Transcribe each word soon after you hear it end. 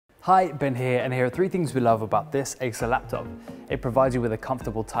Hi, Ben here, and here are 3 things we love about this Acer laptop. It provides you with a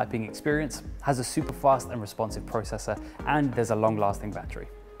comfortable typing experience, has a super fast and responsive processor, and there's a long-lasting battery.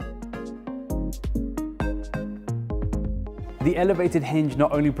 The elevated hinge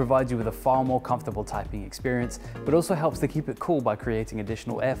not only provides you with a far more comfortable typing experience, but also helps to keep it cool by creating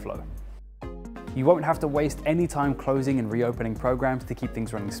additional airflow. You won't have to waste any time closing and reopening programs to keep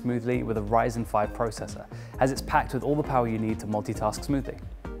things running smoothly with a Ryzen 5 processor, as it's packed with all the power you need to multitask smoothly.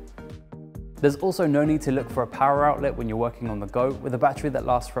 There's also no need to look for a power outlet when you're working on the go, with a battery that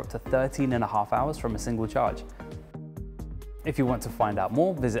lasts for up to 13.5 hours from a single charge. If you want to find out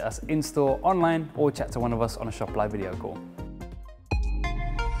more, visit us in-store, online, or chat to one of us on a Shop Live video call.